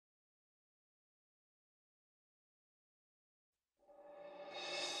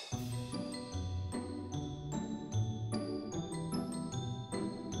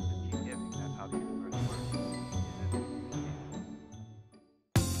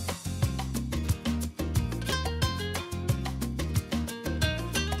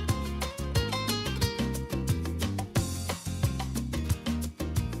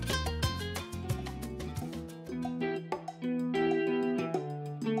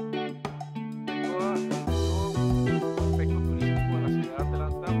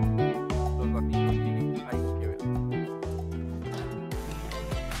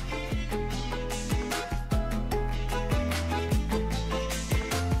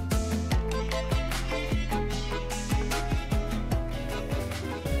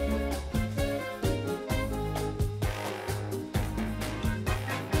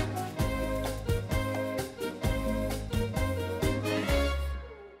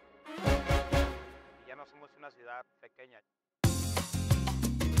una ciudad pequeña.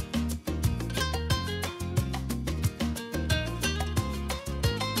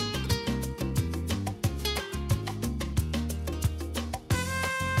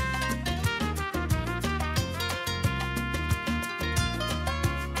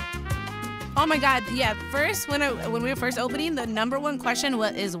 Oh my God, yeah. First, when we were first opening, the #1 question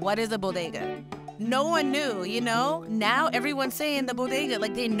is what is a bodega? No one knew, you know? Now everyone's saying the bodega,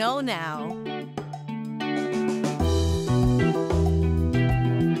 like they know now.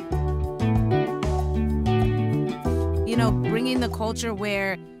 You know, bringing the culture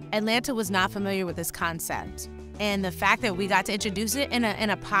where Atlanta was not familiar with this concept. And the fact that we got to introduce it in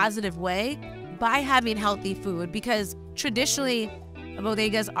a positive way by having healthy food, because traditionally,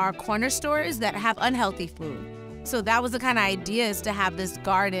 bodegas are corner stores that have unhealthy food. So that was the kind of idea, is to have this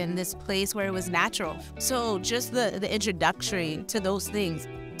garden, this place where it was natural. So just the introductory to those things,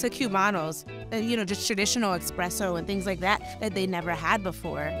 to Cubanos, you know, just traditional espresso and things like that they never had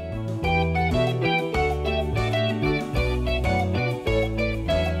before.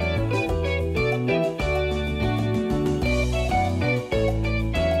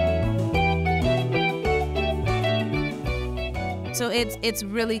 So it's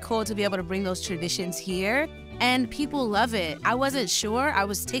really cool to be able to bring those traditions here, and people love it. I wasn't sure. I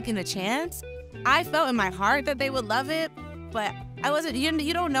was taking a chance. I felt in my heart that they would love it, but I wasn't.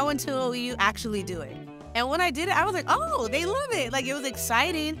 You don't know until you actually do it. And when I did it, I was like, oh, they love it. Like, it was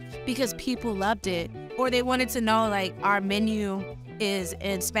exciting because people loved it, or they wanted to know, like, our menu is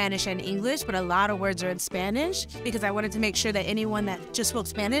in Spanish and English, but a lot of words are in Spanish, because I wanted to make sure that anyone that just spoke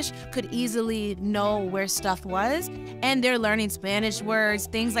Spanish could easily know where stuff was. And they're learning Spanish words,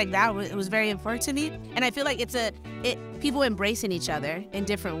 things like that. It was very important to me. And I feel like people embracing each other in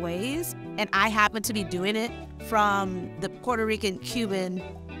different ways. And I happen to be doing it from the Puerto Rican, Cuban,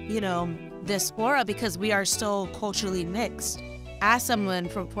 you know, diaspora, because we are so culturally mixed. As someone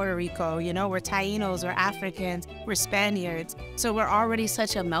from Puerto Rico, you know, we're Tainos, we're Africans, we're Spaniards. So we're already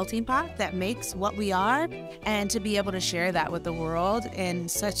such a melting pot that makes what we are. And to be able to share that with the world in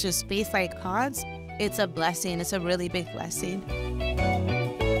such a space like Cons, it's a blessing. It's a really big blessing.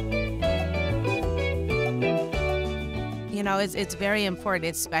 You know, it's very important.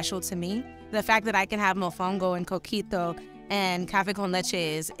 It's special to me. The fact that I can have mofongo and coquito and cafe con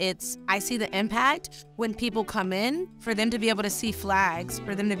leche I see the impact when people come in, for them to be able to see flags,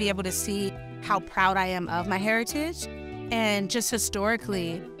 for them to be able to see how proud I am of my heritage. And just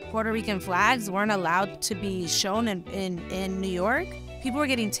historically, Puerto Rican flags weren't allowed to be shown in New York. People were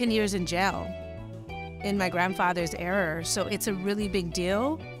getting 10 years in jail in my grandfather's era. So it's a really big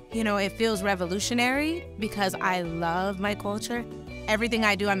deal. You know, it feels revolutionary because I love my culture. Everything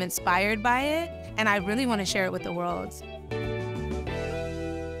I do, I'm inspired by it, and I really want to share it with the world.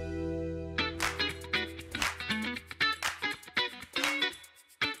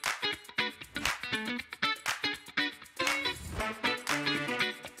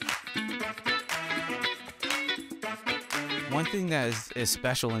 One thing that is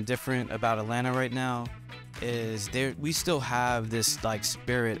special and different about Atlanta right now is we still have this like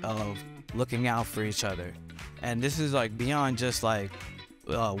spirit of looking out for each other. And this is like beyond just like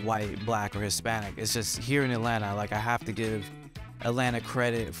white, black, or Hispanic. It's just here in Atlanta, like I have to give Atlanta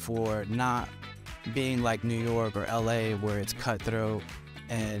credit for not being like New York or LA, where it's cutthroat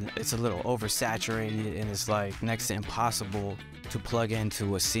and it's a little oversaturated and it's like next to impossible to plug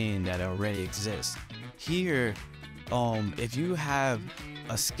into a scene that already exists. Here, if you have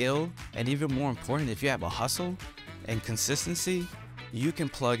a skill, and even more important, if you have a hustle and consistency, you can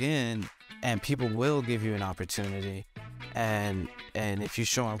plug in and people will give you an opportunity. And if you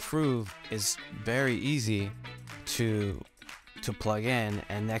show and prove, it's very easy to plug in,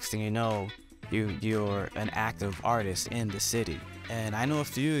 and next thing you know, you're an active artist in the city. And I know a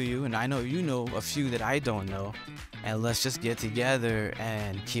few of you, and I know you know a few that I don't know, and let's just get together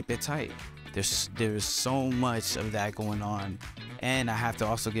and keep it tight. There's so much of that going on, and I have to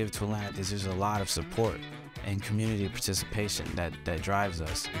also give it to Atlanta because there's a lot of support and community participation that drives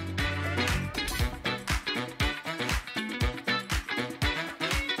us.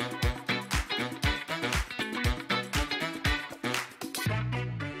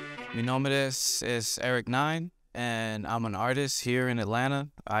 Mi nombre es Eric 9, and I'm an artist here in Atlanta.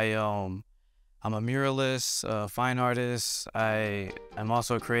 I'm a muralist, a fine artist. I am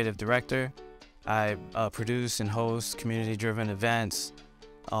also a creative director. I produce and host community-driven events,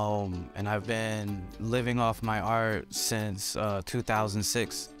 and I've been living off my art since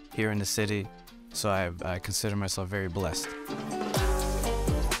 2006 here in the city, so I consider myself very blessed.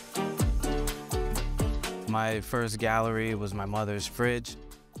 My first gallery was my mother's fridge.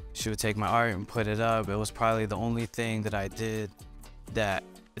 She would take my art and put it up. It was probably the only thing that I did that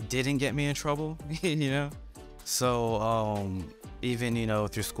didn't get me in trouble, you know? So even, you know,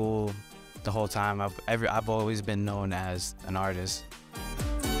 through school, the whole time, I've always been known as an artist.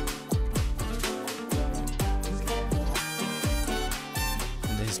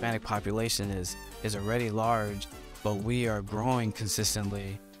 And the Hispanic population is already large, but we are growing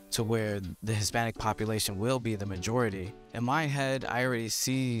consistently to where the Hispanic population will be the majority. In my head, I already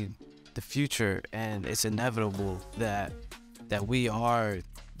see the future, and it's inevitable that we are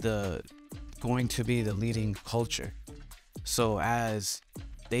going to be the leading culture. So as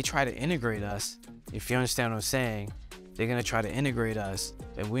they try to integrate us, if you understand what I'm saying, they're gonna try to integrate us,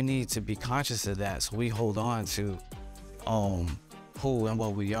 and we need to be conscious of that, so we hold on to who and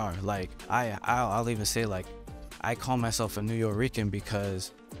what we are. Like I'll even say, like, I call myself a New Yorican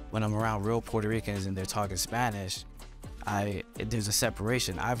because when I'm around real Puerto Ricans and they're talking Spanish, there's a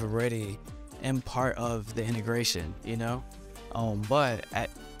separation. I've already am part of the integration, you know? But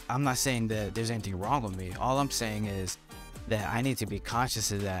I'm not saying that there's anything wrong with me. All I'm saying is that I need to be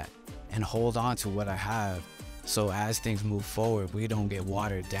conscious of that and hold on to what I have, so as things move forward, we don't get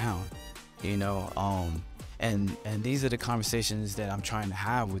watered down, you know? And these are the conversations that I'm trying to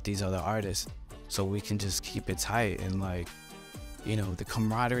have with these other artists, so we can just keep it tight. And, like, you know, the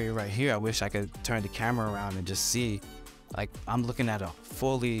camaraderie right here, I wish I could turn the camera around and just see, like, I'm looking at a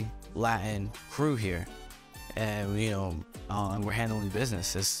fully Latin crew here, and, you know, and we're handling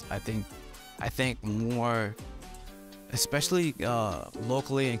business. I think more, especially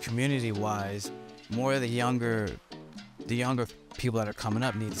locally and community wise, more of the younger people that are coming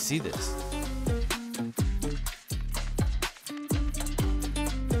up need to see this.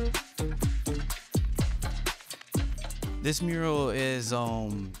 This mural is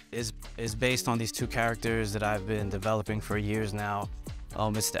based on these two characters that I've been developing for years now.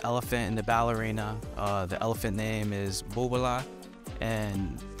 It's the elephant and the ballerina. The elephant name is Bubala,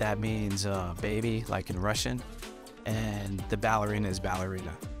 and that means baby, like in Russian. And the ballerina is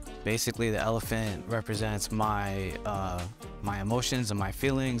ballerina. Basically, the elephant represents my emotions and my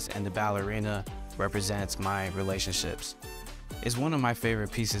feelings, and the ballerina represents my relationships. It's one of my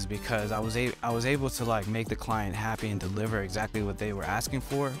favorite pieces because I was able to, like, make the client happy and deliver exactly what they were asking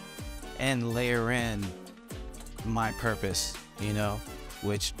for, and layer in my purpose, you know,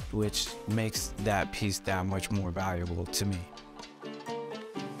 which makes that piece that much more valuable to me.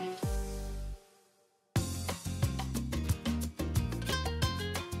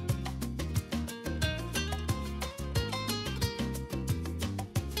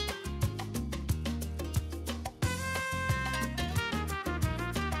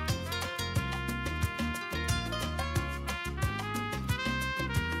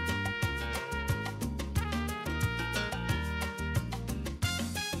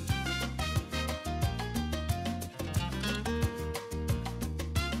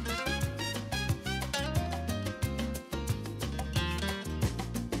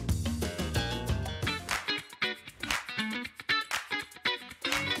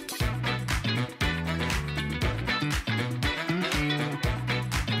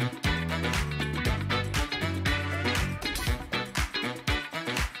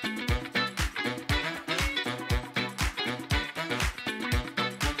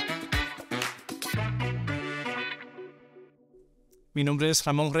 Mi nombre es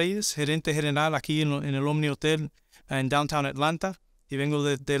Ramón Reyes, gerente general aquí en el Omni Hotel en Downtown Atlanta, y vengo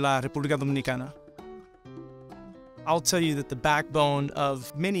de la República Dominicana. I'll tell you that the backbone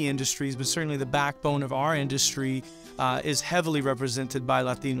of many industries, but certainly the backbone of our industry, is heavily represented by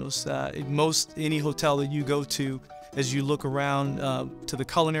Latinos. Any hotel that you go to, as you look around to the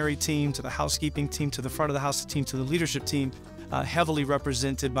culinary team, to the housekeeping team, to the front of the house team, to the leadership team, heavily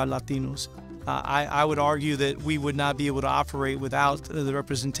represented by Latinos. I would argue that we would not be able to operate without the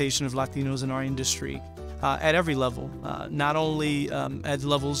representation of Latinos in our industry at every level, not only at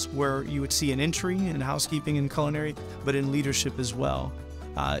levels where you would see an entry in housekeeping and culinary, but in leadership as well.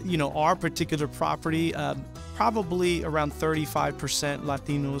 You know, our particular property, probably around 35%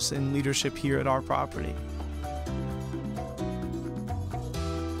 Latinos in leadership here at our property.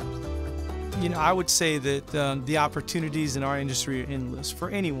 You know, I would say that the opportunities in our industry are endless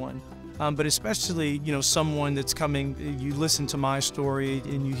for anyone. But especially, you know, someone that's coming, you listen to my story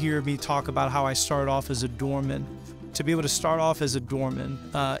and you hear me talk about how I started off as a doorman. To be able to start off as a doorman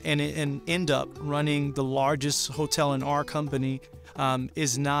and end up running the largest hotel in our company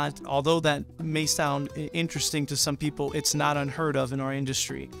is not, although that may sound interesting to some people, it's not unheard of in our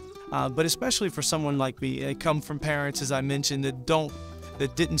industry. But especially for someone like me, I come from parents, as I mentioned,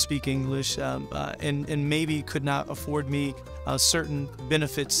 that didn't speak English and maybe could not afford me certain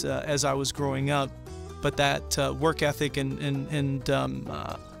benefits as I was growing up. But that work ethic and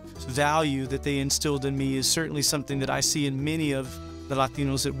value that they instilled in me is certainly something that I see in many of the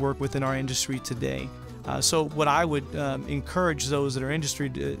Latinos that work within our industry today. So what I would encourage those that are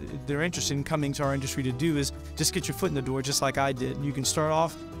interested in coming to our industry to do is just get your foot in the door, just like I did. You can start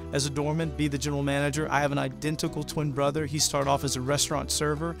off as a doorman, be the general manager. I have an identical twin brother. He started off as a restaurant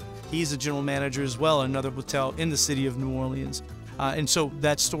server. He's a general manager as well at another hotel in the city of New Orleans. And so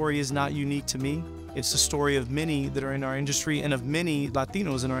that story is not unique to me. It's the story of many that are in our industry and of many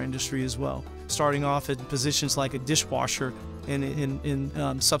Latinos in our industry as well. Starting off at positions like a dishwasher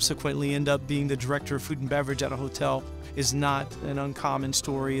and subsequently end up being the director of food and beverage at a hotel is not an uncommon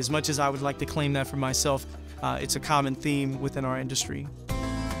story. As much as I would like to claim that for myself, it's a common theme within our industry.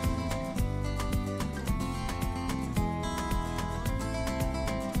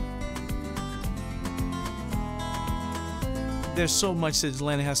 There's so much that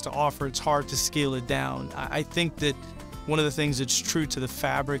Atlanta has to offer, it's hard to scale it down. I think that one of the things that's true to the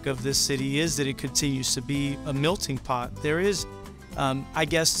fabric of this city is that it continues to be a melting pot. There is, I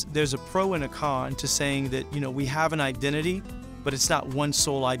guess, there's a pro and a con to saying that, we have an identity, but it's not one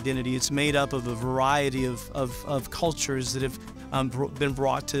sole identity. It's made up of a variety of cultures that have been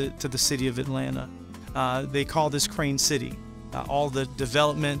brought to the city of Atlanta. They call this Crane City. All the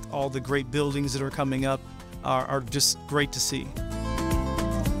development, all the great buildings that are coming up are just great to see.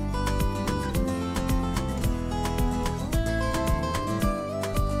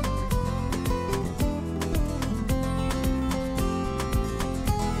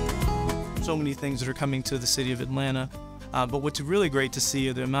 So many things that are coming to the city of Atlanta, but what's really great to see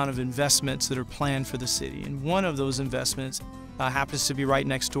are the amount of investments that are planned for the city. And one of those investments happens to be right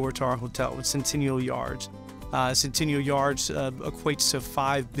next door to our hotel with Centennial Yards. Centennial Yards equates to a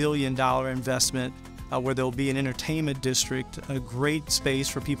 $5 billion investment where there'll be an entertainment district, a great space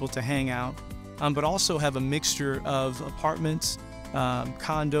for people to hang out, but also have a mixture of apartments,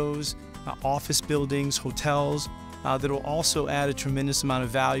 condos, office buildings, hotels, that will also add a tremendous amount of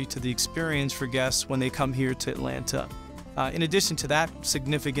value to the experience for guests when they come here to Atlanta. In addition to that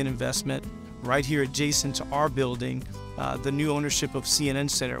significant investment, right here adjacent to our building, the new ownership of CNN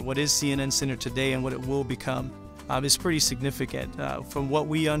Center, what is CNN Center today and what it will become, is pretty significant. From what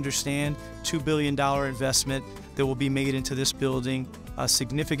we understand, $2 billion investment that will be made into this building, a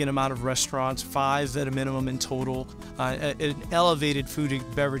significant amount of restaurants, 5 at a minimum in total, an elevated food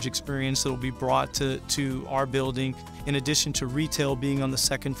and beverage experience that will be brought to our building, in addition to retail being on the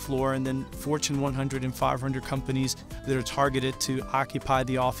second floor, and then Fortune 100 and 500 companies that are targeted to occupy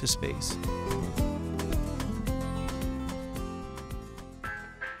the office space.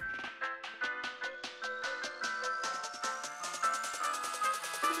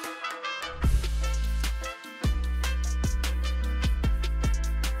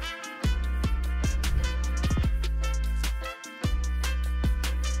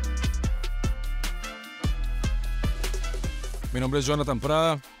 Mi nombre es Jonathan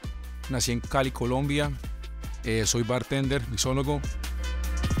Prada, nací en Cali, Colombia, soy bartender, mixólogo.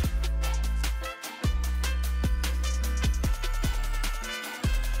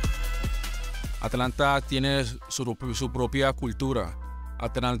 Atlanta tiene su propia cultura.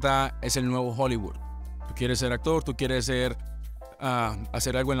 Atlanta es el nuevo Hollywood. Tú quieres ser actor, tú quieres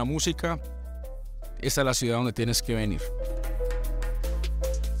hacer algo en la música, esta es la ciudad donde tienes que venir.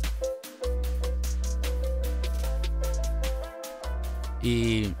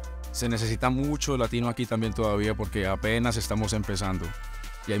 Y se necesita mucho latino aquí también todavía porque apenas estamos empezando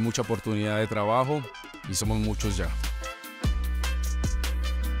y hay mucha oportunidad de trabajo y somos muchos ya.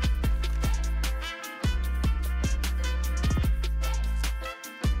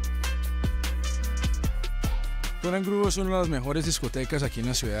 Tony Groove es una de las mejores discotecas aquí en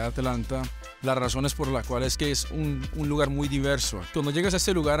la ciudad de Atlanta. La razón es por la cual es que es un lugar muy diverso. Cuando llegas a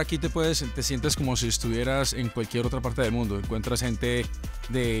este lugar aquí te sientes como si estuvieras en cualquier otra parte del mundo. Encuentras gente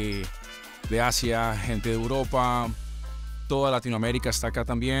de Asia, gente de Europa, toda Latinoamérica está acá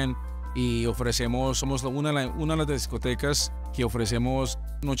también. Y somos una de las discotecas que ofrecemos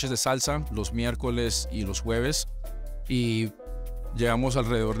noches de salsa los miércoles y los jueves. Y llevamos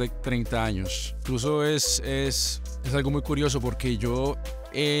alrededor de 30 años. Incluso es algo muy curioso porque yo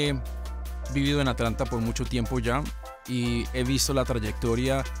he vivido en Atlanta por mucho tiempo ya y he visto la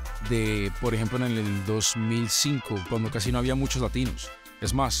trayectoria de, por ejemplo, en el 2005, cuando casi no había muchos latinos.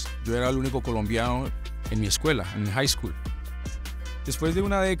 Es más, yo era el único colombiano en mi escuela, en high school. Después de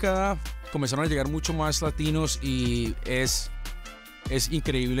una década comenzaron a llegar mucho más latinos y es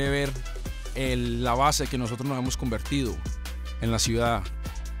increíble ver la base que nosotros nos hemos convertido. en la ciudad.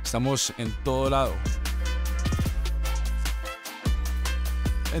 Estamos en todo lado.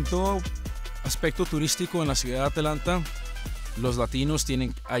 En todo aspecto turístico en la ciudad de Atlanta, los latinos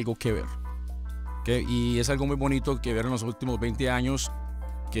tienen algo que ver. ¿Okay? Y es algo muy bonito que ver en los últimos 20 años,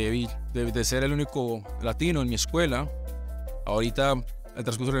 que vi de ser el único latino en mi escuela, ahorita, en el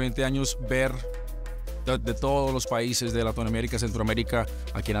transcurso de 20 años, ver de todos los países de Latinoamérica, Centroamérica,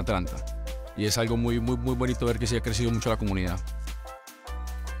 aquí en Atlanta. Y es algo muy bonito ver que sí ha crecido mucho la comunidad.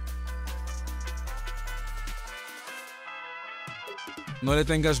 No le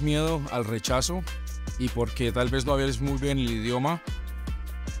tengas miedo al rechazo, y porque tal vez no hables muy bien el idioma,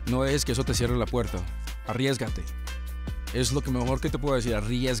 no dejes que eso te cierre la puerta. Arriésgate. Es lo que mejor que te puedo decir,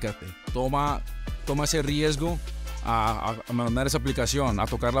 arriésgate. Toma ese riesgo a mandar esa aplicación, a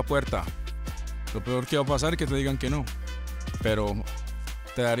tocar la puerta. Lo peor que va a pasar es que te digan que no. Pero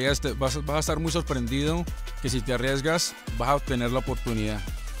vas a estar muy sorprendido que si te arriesgas vas a obtener la oportunidad.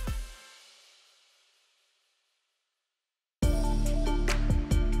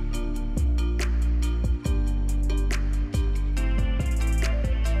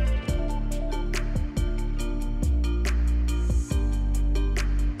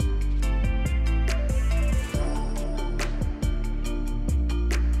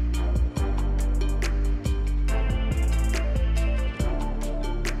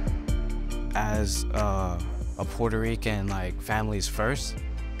 As a Puerto Rican, like, families first,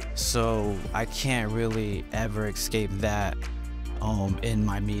 so I can't really ever escape that in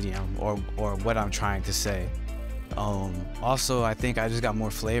my medium or what I'm trying to say. Also, I think I just got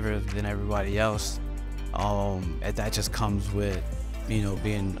more flavor than everybody else, and that just comes with, you know,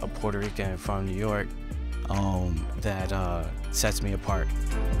 being a Puerto Rican from New York, that sets me apart.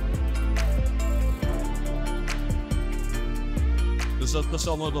 Nosotros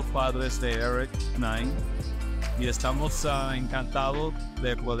somos los padres de Eric, Nine, y estamos encantados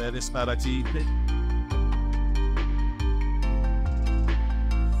de poder estar aquí.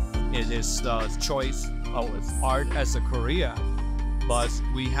 It is the choice of art as a career, but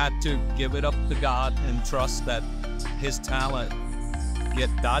we had to give it up to God and trust that His talent, yet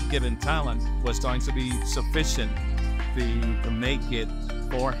God-given talent, was going to be sufficient to make it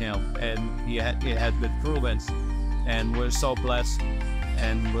for Him, and it had been proven. And we're so blessed,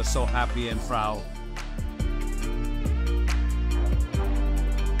 and we're so happy and proud.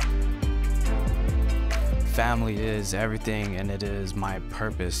 Family is everything, and it is my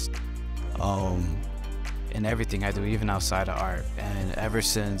purpose in everything I do, even outside of art. And ever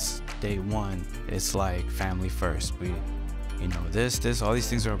since day one, it's like family first. We, you know, all these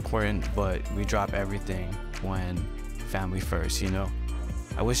things are important, but we drop everything when family first, you know?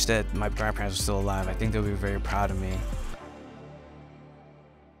 I wish that my grandparents were still alive. I think they'll be very proud of me.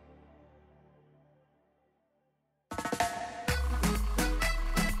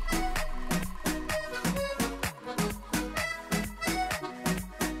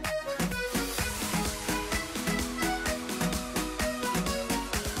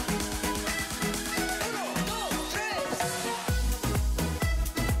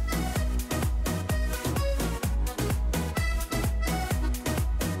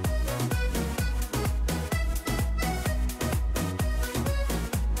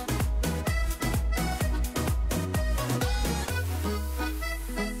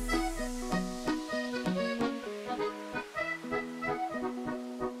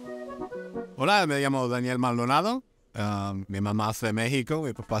 Hola, me llamo Daniel Maldonado. Mi mamá es de México,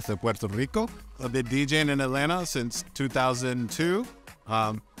 mi papá es de Puerto Rico. I've been DJing in Atlanta since 2002.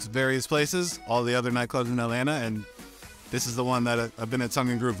 Various places, all the other nightclubs in Atlanta, and this is the one that I've been at Tongue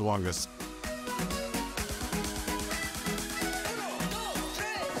and Groove the longest.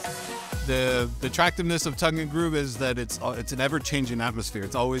 The attractiveness of Tongue and Groove is that it's an ever-changing atmosphere.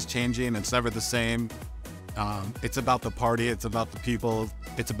 It's always changing. It's never the same. It's about the party. It's about the people.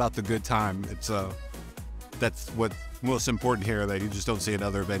 It's about the good time. That's what's most important here that you just don't see in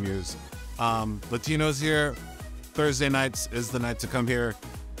other venues. Latinos here, Thursday nights is the night to come here.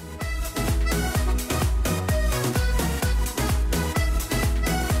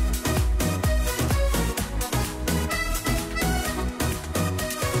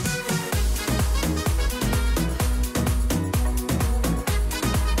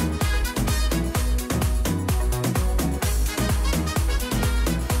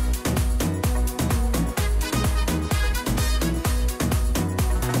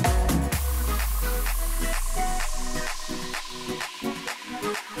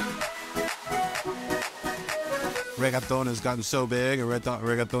 Reggaeton has gotten so big, and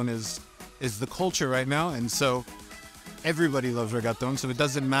reggaeton is the culture right now, and so everybody loves reggaeton. So it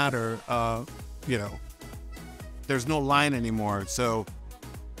doesn't matter, you know, there's no line anymore. So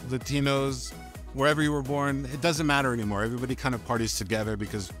Latinos, wherever you were born, it doesn't matter anymore. Everybody kind of parties together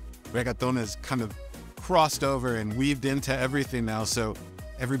because reggaeton is kind of crossed over and weaved into everything now. So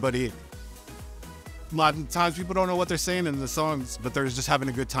everybody, a lot of times people don't know what they're saying in the songs, but they're just having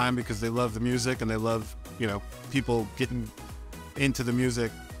a good time because they love the music and they love, you know, people getting into the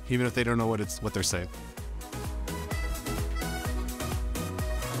music, even if they don't know what they're saying.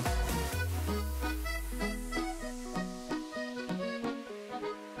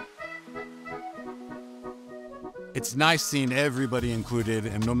 It's nice seeing everybody included,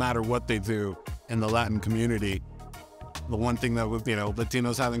 and no matter what they do in the Latin community, the one thing that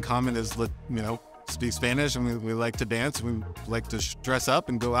Latinos have in common is, speak Spanish, and we like to dance, we like to dress up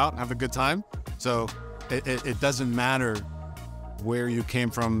and go out and have a good time. So it doesn't matter where you came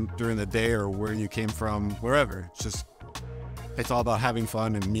from during the day or where you came from, wherever. It's all about having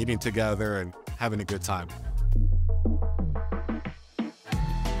fun and meeting together and having a good time.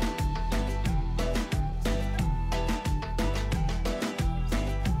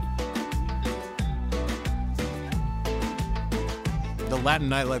 The Latin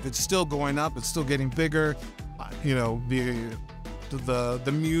nightlife, it's still going up, it's still getting bigger. You know,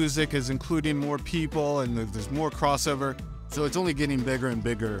 the music is including more people and there's more crossover. So it's only getting bigger and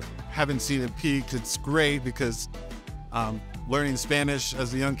bigger. Haven't seen it peak. It's great because learning Spanish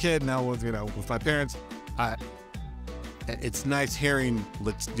as a young kid, now with my parents, it's nice hearing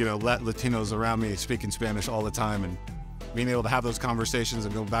Latinos around me speaking Spanish all the time and being able to have those conversations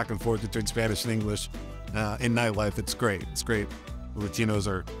and go back and forth between Spanish and English in nightlife. It's great. It's great. Latinos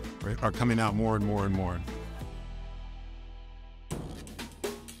are coming out more and more and more.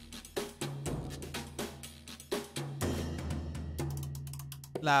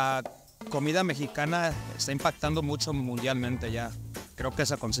 La comida mexicana está impactando mucho mundialmente ya. Creo que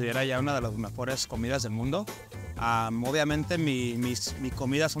se considera ya una de las mejores comidas del mundo. Obviamente mi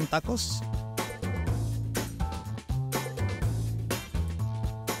comida son tacos.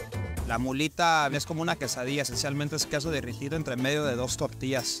 La mulita es como una quesadilla, esencialmente es queso derretido entre medio de 2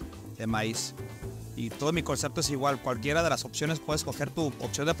 tortillas de maíz. Y todo mi concepto es igual, cualquiera de las opciones puedes coger tu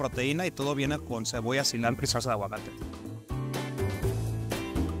opción de proteína y todo viene con cebolla, cilantro y salsa de aguacate.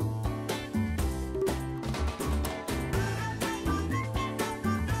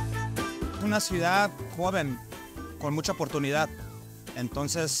 Una ciudad joven, con mucha oportunidad,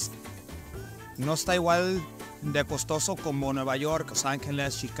 entonces no está igual de costoso como Nueva York, Los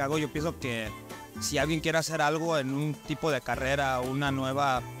Ángeles, Chicago. Yo pienso que si alguien quiere hacer algo en un tipo de carrera, una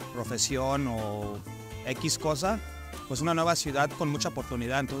nueva profesión o X cosa, pues una nueva ciudad con mucha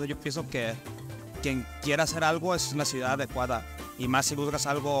oportunidad. Entonces yo pienso que quien quiera hacer algo es una ciudad adecuada. Y más si buscas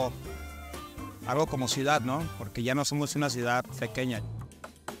algo como ciudad, ¿no? Porque ya no somos una ciudad pequeña.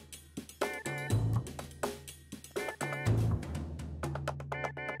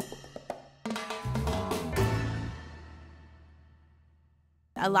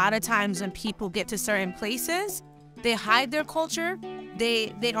 A lot of times when people get to certain places, they hide their culture.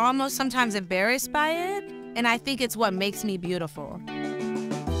 They're almost sometimes embarrassed by it. And I think it's what makes me beautiful.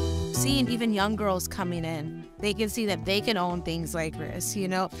 Seeing even young girls coming in, they can see that they can own things like this,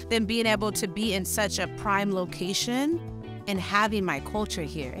 Then being able to be in such a prime location and having my culture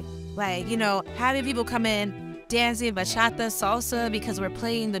here. Like, having people come in, dancing bachata, salsa, because we're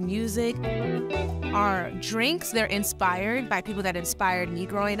playing the music. Our drinks, they're inspired by people that inspired me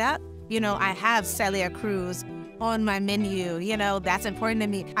growing up. I have Celia Cruz on my menu, that's important to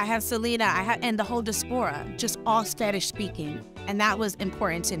me. I have Selena, and the whole diaspora, just all Spanish speaking. And that was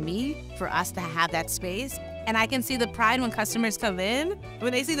important to me, for us to have that space. And I can see the pride when customers come in.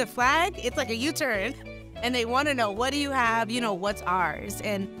 When they see the flag, it's like a U-turn. And they want to know, what do you have, what's ours?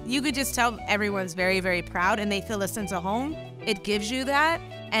 And you could just tell everyone's very, very proud and they feel a sense of home. It gives you that.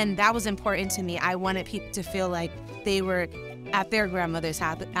 And that was important to me. I wanted people to feel like they were at their grandmother's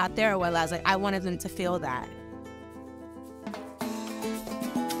house out there, well as I wanted them to feel that.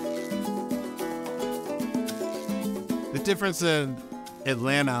 The difference in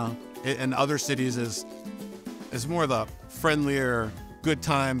Atlanta and other cities is more the friendlier, good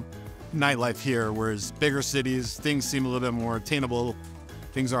time nightlife here, whereas bigger cities, things seem a little bit more attainable.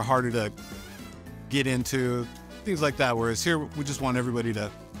 Things are harder to get into, things like that. Whereas here, we just want everybody to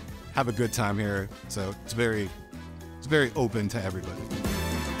have a good time here. So it's very open to everybody.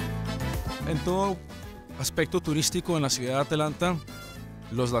 En todo aspecto turístico en la ciudad de Atlanta,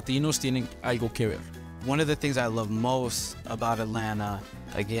 los latinos tienen algo que ver. One of the things I love most about Atlanta,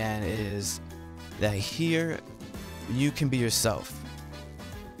 again, is that here you can be yourself.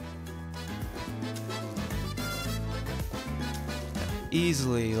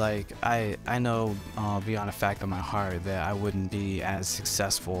 easily, like, I know beyond a fact of my heart that I wouldn't be as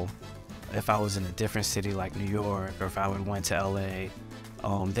successful if I was in a different city like New York, or if I would went to LA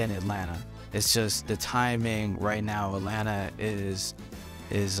than Atlanta. It's just the timing right now. Atlanta is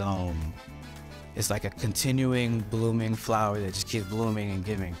it's like a continuing blooming flower that just keeps blooming and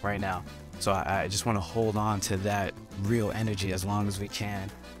giving right now. So I just want to hold on to that real energy as long as we can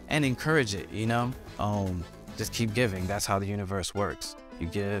and encourage it, you know? Just keep giving. That's how the universe works. You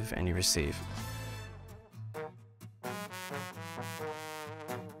give and you receive.